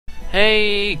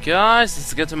Hey guys, this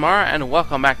is Good Tomorrow, and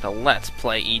welcome back to Let's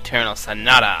Play Eternal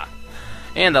Sonata.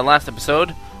 In the last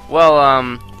episode,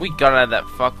 well, we got out of that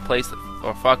fuck place,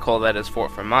 or fuck hole that is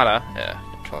Forte Castle.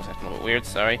 Controller's acting a little bit weird,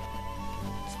 sorry.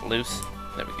 It's loose.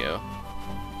 There we go.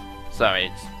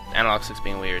 Sorry, it's analog 6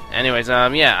 being weird. Anyways,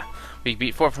 yeah. We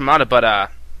beat Forte Castle, but,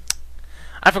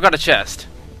 I forgot a chest.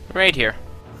 Right here.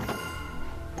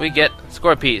 We get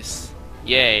score piece.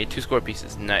 Yay, 2 score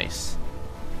pieces. Nice.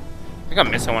 I think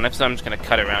I'm missing one episode, I'm just gonna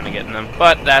cut around to getting them.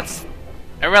 But that's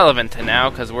irrelevant to now,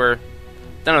 because we're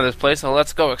done with this place, so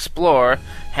let's go explore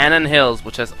Hannon Hills,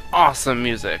 which has awesome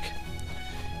music.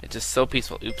 It's just so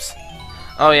peaceful. Oops.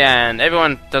 Oh yeah, and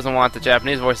everyone doesn't want the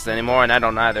Japanese voices anymore, and I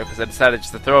don't either, because I decided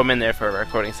just to throw them in there for a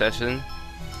recording session.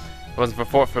 If it wasn't for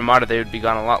Forte Castle, they would be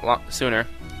gone a lot sooner.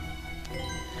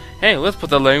 Hey, let's put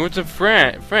the language in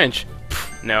French.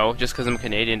 Pfft, no, just because I'm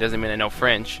Canadian doesn't mean I know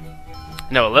French.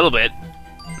 I know a little bit.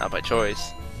 Not by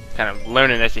choice. Kind of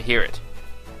learning as you hear it.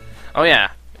 Oh yeah,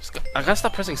 I gotta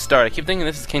stop pressing start. I keep thinking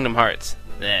this is Kingdom Hearts.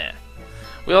 Yeah.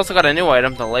 We also got a new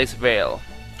item, the Lace Veil.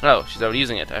 Oh, she's already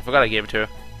using it. I forgot I gave it to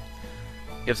her.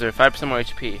 Gives her 5% more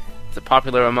HP. It's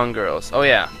popular among girls. Oh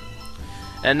yeah.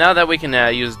 And now that we can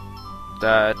use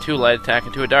 2 light attack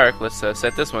and 2 dark, let's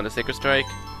set this one to Sacred Strike.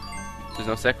 There's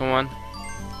no second one.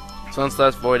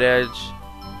 Sunslash, Void Edge.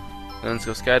 Then let's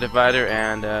go Sky Divider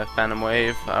and Phantom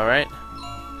Wave. Alright.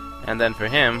 And then for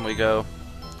him, we go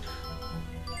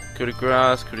Coup de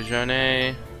Grace, Coup de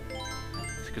Journée,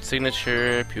 Secret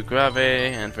Signature, Pew Grave,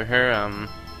 and for her,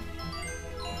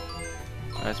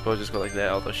 I suppose just go like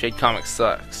that, although Shade Comic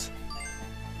sucks.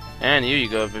 And you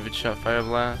go Vivid Shot, Fire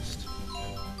Blast.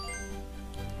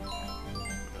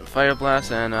 Fire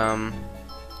Blast, and, oh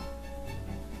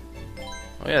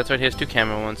yeah, that's right, he has 2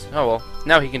 camera ones. Oh well,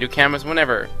 now he can do cameras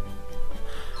whenever.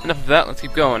 Enough of that, let's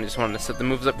keep going. Just wanted to set the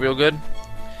moves up real good.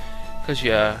 Because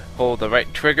you hold the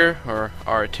right trigger, or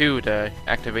R2, to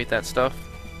activate that stuff.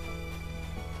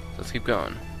 So let's keep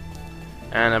going.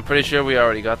 And I'm pretty sure we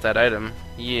already got that item.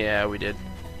 Yeah, we did.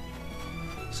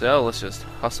 So let's just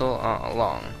hustle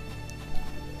along.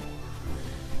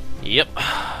 Yep.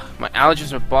 My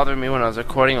allergies were bothering me when I was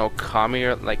recording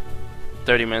Okami like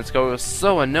 30 minutes ago. It was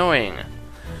so annoying.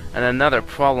 And another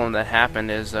problem that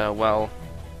happened is, well,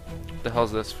 what the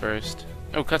hell's this first?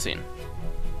 Oh, cutscene.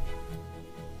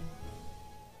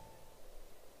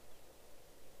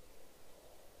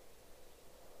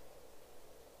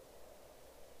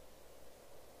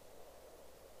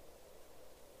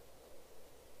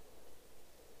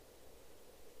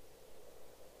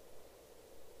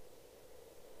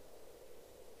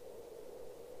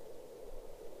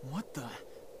 What the?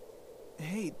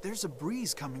 Hey, there's a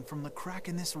breeze coming from the crack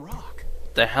in this rock.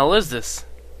 The hell is this?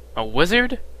 A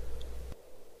wizard?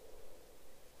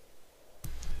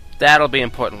 That'll be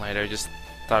important later. Just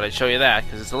thought I'd show you that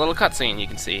because it's a little cutscene you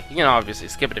can see. You can obviously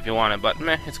skip it if you want it, but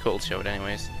meh, it's cool to show it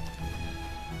anyways.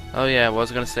 Oh yeah, what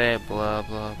was I gonna say? Blah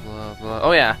blah blah blah.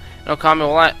 Oh yeah, no comment.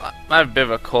 Well, I have a bit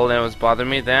of a cold and it was bothering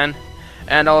me then,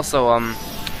 and also I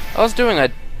was doing a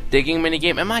digging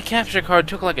minigame and my capture card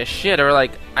took like a shit, or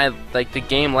like the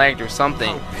game lagged or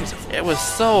something. It was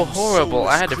so horrible.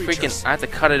 I had to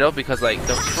cut it out because like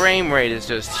the frame rate is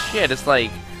just shit. It's like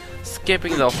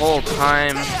skipping the whole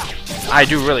time. I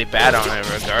do really bad on it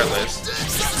regardless,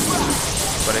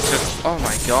 but it's just, oh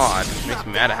my god, it makes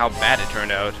me mad at how bad it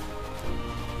turned out.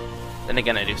 Then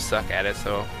again, I do suck at it,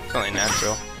 so it's only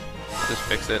natural. I'll just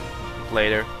fix it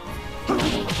later.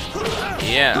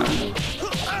 Yeah.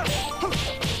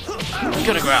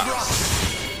 Good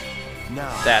grass.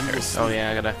 That hurts. Oh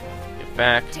yeah, I gotta get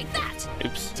back.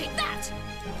 Oops.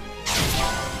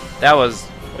 That was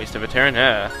a waste of a turn.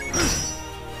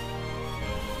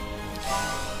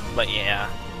 But yeah,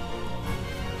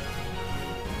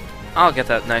 I'll get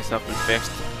that nice up and fixed.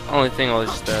 Only thing was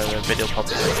just the video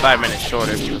probably 5 minutes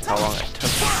shorter because how long it took.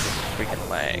 Freaking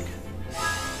lag.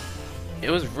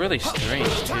 It was really strange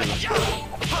too.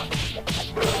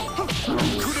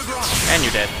 And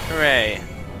you're dead. Hooray.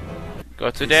 Go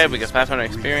to dead, we get 500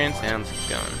 experience, and let's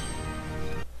keep going.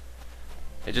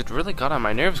 It just really got on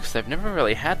my nerves because I've never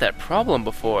really had that problem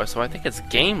before, so I think it's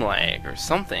game lag or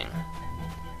something.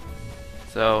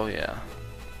 So, yeah.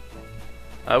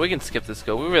 We can skip this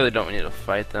go. We really don't need to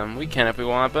fight them. We can if we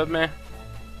want, but meh.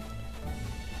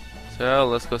 So,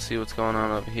 let's go see what's going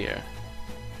on over here.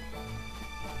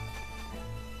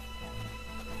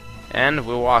 And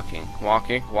we're walking.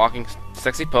 Walking.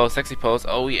 Sexy pose,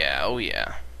 oh yeah, oh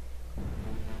yeah.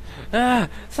 Ah,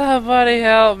 somebody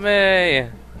help me!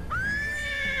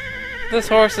 This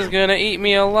horse is gonna eat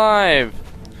me alive!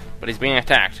 But he's being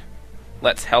attacked.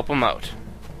 Let's help him out.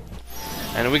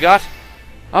 And we got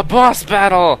A boss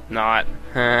battle! Not.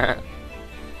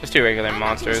 Just two regular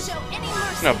monsters.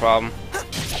 No problem.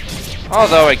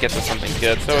 Although it gets us something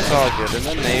good, so it's all good in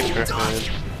the neighborhood.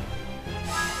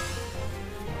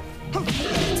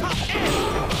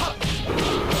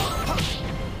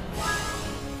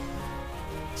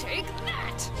 Take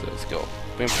that. So let's go.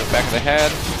 Boom to the back of the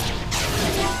head.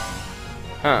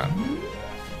 Huh.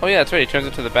 Oh yeah, that's right, he turns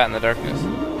into the bat in the darkness.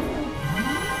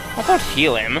 I thought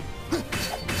heal him.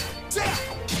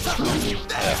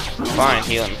 Yeah, fine,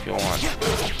 heal him if you want.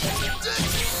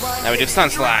 Now we do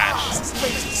Sun Slash.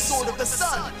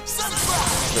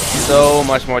 So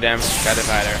much more damage to Sky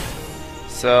Divider.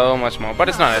 So much more, but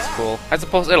it's not as cool. I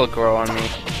suppose it'll grow on me.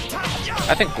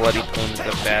 I think Bloody Plume is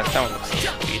the best. That one looks so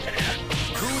sweet.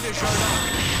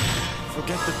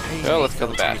 Oh, let's kill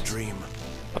the bat.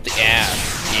 Up the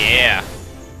ass. Yeah.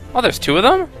 Oh, there's two of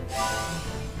them?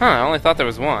 Huh, I only thought there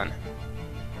was one.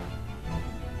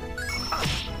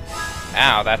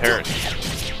 Ow, that hurt.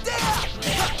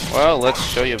 Well, let's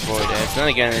show you Void Edge. Then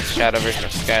again, it's Shadow version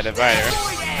of Sky Divider.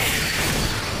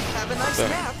 Boom.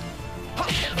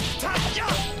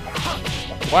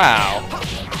 Wow.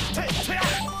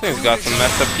 This thing's got some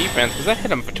messed up defense, because I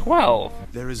hit him for 12.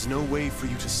 There is no way for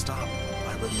you to stop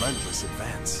my relentless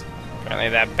advance. Apparently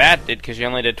that bat did, because you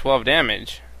only did 12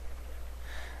 damage.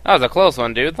 That was a close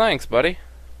one, dude. Thanks, buddy.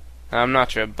 I'm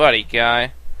not your buddy,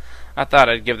 guy. I thought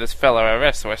I'd give this fellow a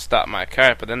rest, so I stopped my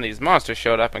cart, but then these monsters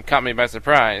showed up and caught me by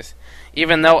surprise.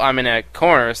 Even though I'm in a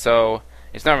corner, so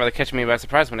it's not really catching me by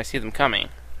surprise when I see them coming.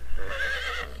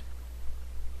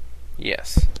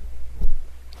 Yes.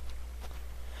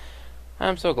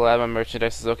 I'm so glad my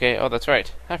merchandise is okay. Oh, that's right.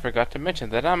 I forgot to mention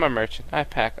that I'm a merchant. I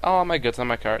pack all my goods on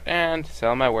my cart and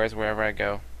sell my wares wherever I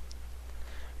go.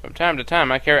 From time to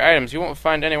time, I carry items you won't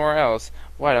find anywhere else.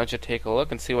 Why don't you take a look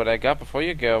and see what I got before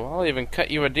you go? I'll even cut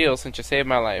you a deal since you saved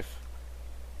my life.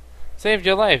 Saved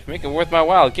your life. Make it worth my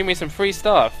while. Give me some free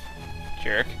stuff.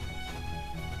 Jerk.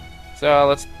 So,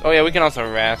 let's... Oh, yeah, we can also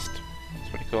rest. It's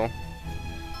pretty cool.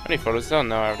 Any photos? Oh,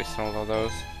 no, I already sold all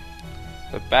those.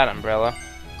 The bat umbrella.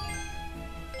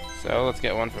 So, let's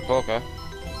get one for Polka.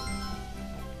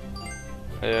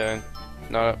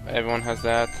 Not everyone has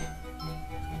that.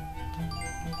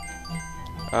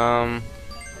 I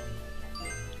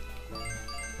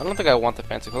don't think I want the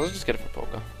fancy clothes. Let's just get it for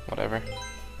Polka. Whatever.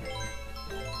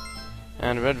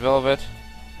 And red velvet.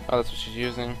 Oh, that's what she's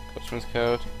using. Coachman's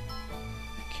coat.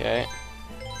 Okay.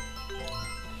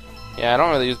 Yeah, I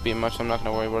don't really use beat much, so I'm not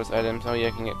going to worry about his items. Oh yeah,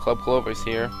 I can get Club Clovers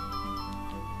here.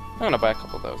 I'm going to buy a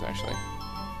couple of those, actually.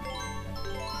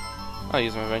 I'll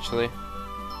use them eventually.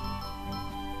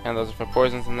 And those are for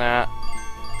poisons and that.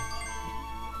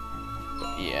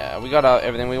 But yeah, we got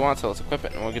everything we want, so let's equip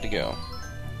it and we're good to go.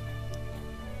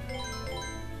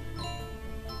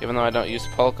 Even though I don't use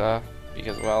Polka,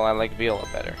 because, well, I like Viola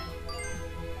better.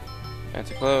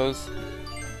 Fancy clothes.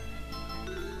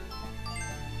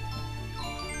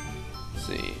 Let's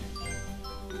see.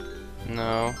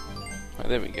 No. Oh,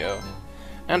 there we go.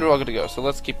 And we're all good to go, so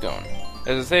let's keep going.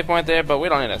 There's a save point there, but we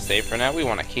don't need a save for now. We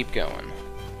want to keep going.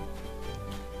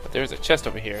 But there's a chest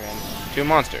over here, and two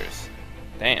monsters.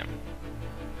 Damn.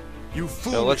 You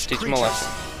So let's teach them a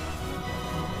lesson.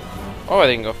 Oh,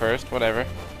 they can go first. Whatever.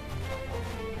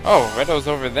 Oh, Redo's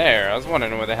over there. I was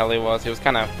wondering where the hell he was. He was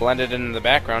kind of blended in the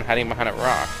background, hiding behind a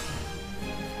rock.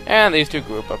 And these two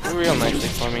group up real nicely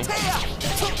for me.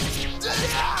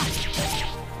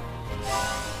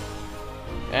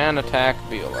 And attack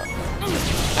Viola.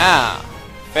 Ah!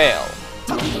 Fail.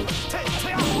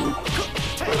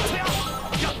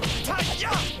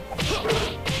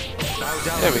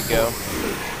 There we go.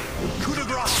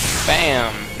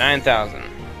 Bam! 9,000.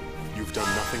 You've done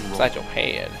nothing wrong. Inside your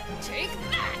head. Take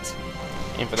that.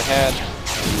 Aim for the head.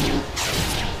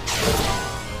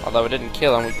 Although it didn't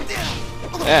kill him.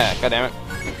 Yeah, goddammit.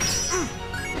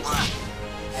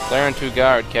 Learn to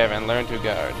guard, Kevin. Learn to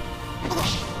guard.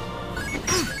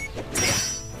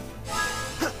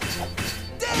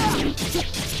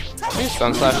 Use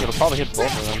Sun Slash, it'll probably hit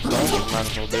both of them, so I think might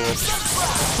as well do it.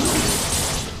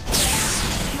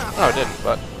 Oh, it didn't,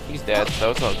 but he's dead,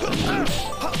 so it's all good.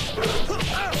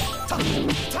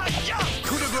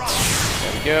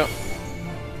 There we go.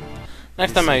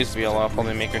 Next time I use Viola, I'll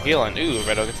probably make her heal, and ooh,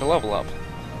 Redo gets a level up.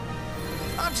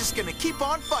 I'm just gonna keep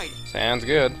on fighting. Sounds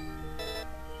good.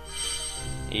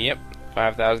 Yep,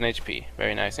 5,000 HP.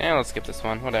 Very nice. And let's skip this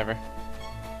one, whatever.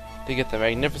 To get the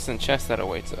magnificent chest that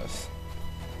awaits us.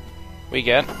 We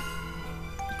get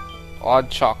odd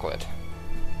chocolate.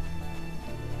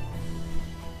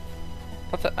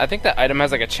 I think that item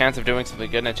has like a chance of doing something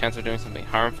good and a chance of doing something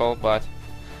harmful, but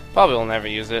probably will never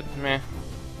use it. Meh.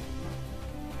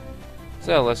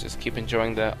 So let's just keep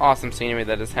enjoying the awesome scenery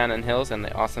that is Hannon Hills and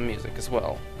the awesome music as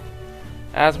well.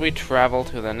 As we travel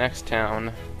to the next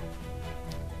town.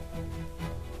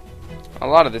 A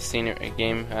lot of this scenery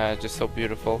game just so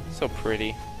beautiful, so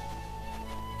pretty.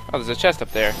 Oh, there's a chest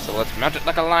up there, so let's mount it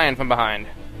like a lion from behind.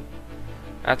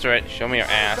 That's right, show me your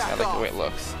ass. I like the way it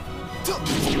looks.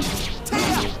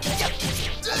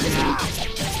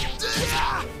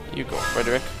 You go,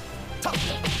 Frederick.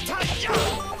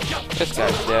 This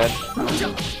guy's dead.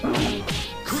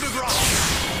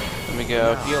 Let me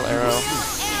go. Heal arrow.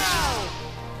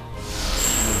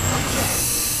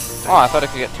 Oh, I thought I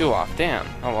could get 2 off. Damn.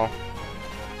 Oh well.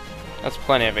 That's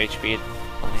plenty of HP.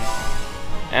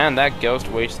 And that goat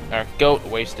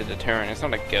wasted a turn. It's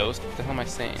not a ghost. What the hell am I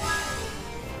saying?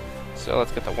 So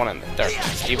let's get the one in the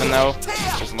darkness, even though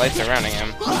there's light surrounding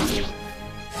him.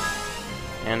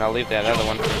 And I'll leave that other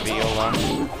one for Viola.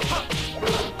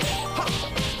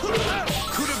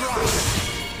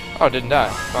 Oh, didn't die.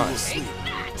 Fine.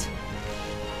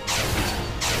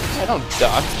 I don't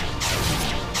duck.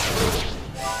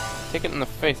 Take it in the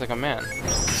face like a man.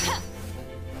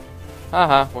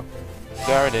 Haha, we're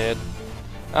guarded.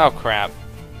 Oh crap.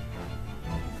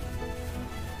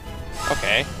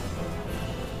 Okay.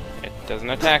 It doesn't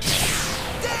attack me.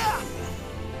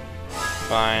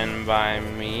 Fine by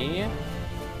me.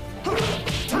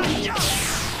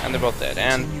 And they're both dead.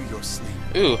 And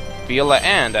ooh, Viola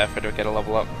and Frederick get a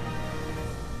level up.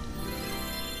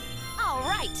 All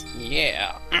right.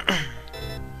 Yeah.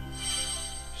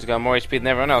 She's got more HP than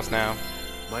everyone else now.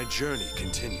 My journey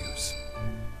continues.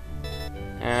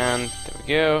 And there we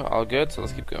go, all good, so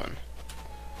let's keep going.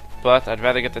 But I'd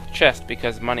rather get the chest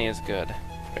because money is good.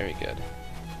 Very good.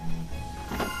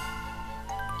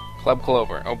 Club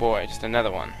Clover, oh boy, just another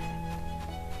one.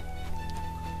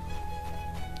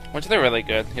 Which they're really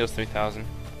good, heals 3,000.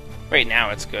 Right now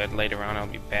it's good, later on it'll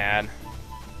be bad.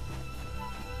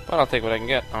 But I'll take what I can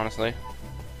get, honestly.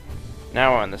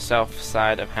 Now we're on the south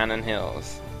side of Hannon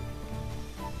Hills.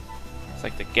 It's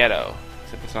like the ghetto,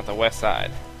 except it's not the west side.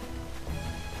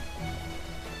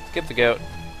 Skip the goat.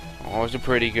 Oh, it's a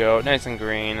pretty goat. Nice and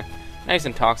green. Nice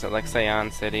and toxic like Sayan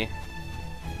City.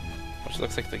 Which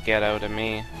looks like the ghetto to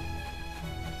me.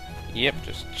 Yep,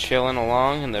 just chilling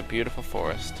along in the beautiful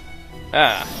forest.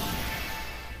 Ah.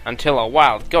 Until a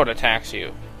wild goat attacks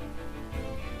you.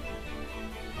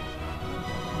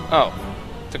 Oh.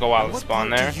 Took a while to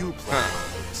spawn there. Huh.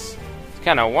 Was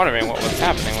kinda wondering what was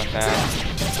happening with that.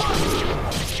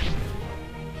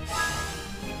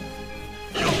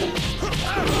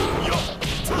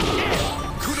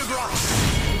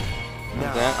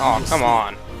 Then, oh, come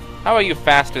on. How are you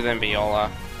faster than Viola?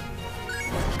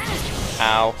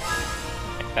 Ow.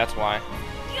 That's why.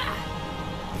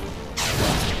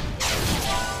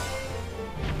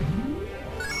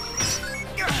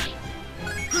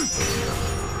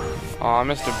 Aw,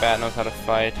 Mr. Bat knows how to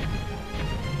fight.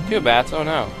 2 bats? Oh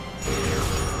no.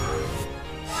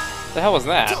 What the hell was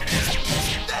that?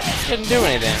 Didn't do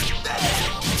anything.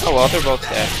 Oh well, they're both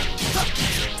dead.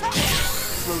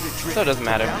 So it doesn't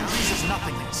matter.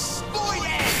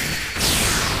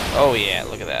 Oh yeah,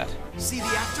 look at that.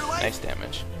 Nice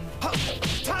damage.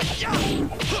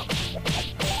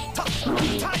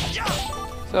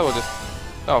 So we'll just...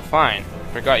 Oh, fine.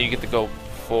 Forgot you get to go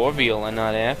for Viola,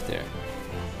 not after.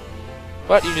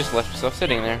 But you just left yourself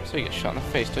sitting there, so you get shot in the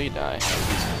face till you die.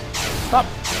 Stop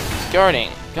guarding.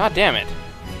 God damn it.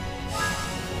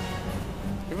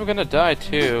 You were gonna die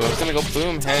too. I was gonna go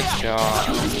boom headshot.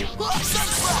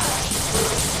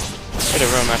 Way to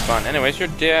ruin my fun. Anyways, you're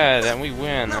dead and we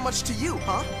win. Not much to you,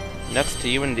 huh? Nuts to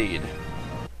you indeed.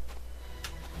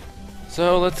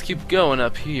 So let's keep going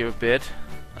up here a bit.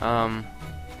 Gonna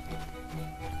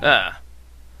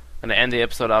end the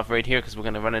episode off right here because we're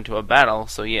gonna run into a battle.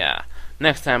 So yeah,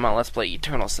 next time on Let's Play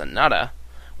Eternal Sonata,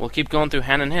 we'll keep going through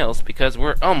Hannon Hills because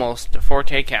we're almost to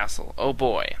Forte Castle. Oh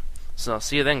boy. So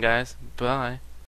see you then, guys. Bye.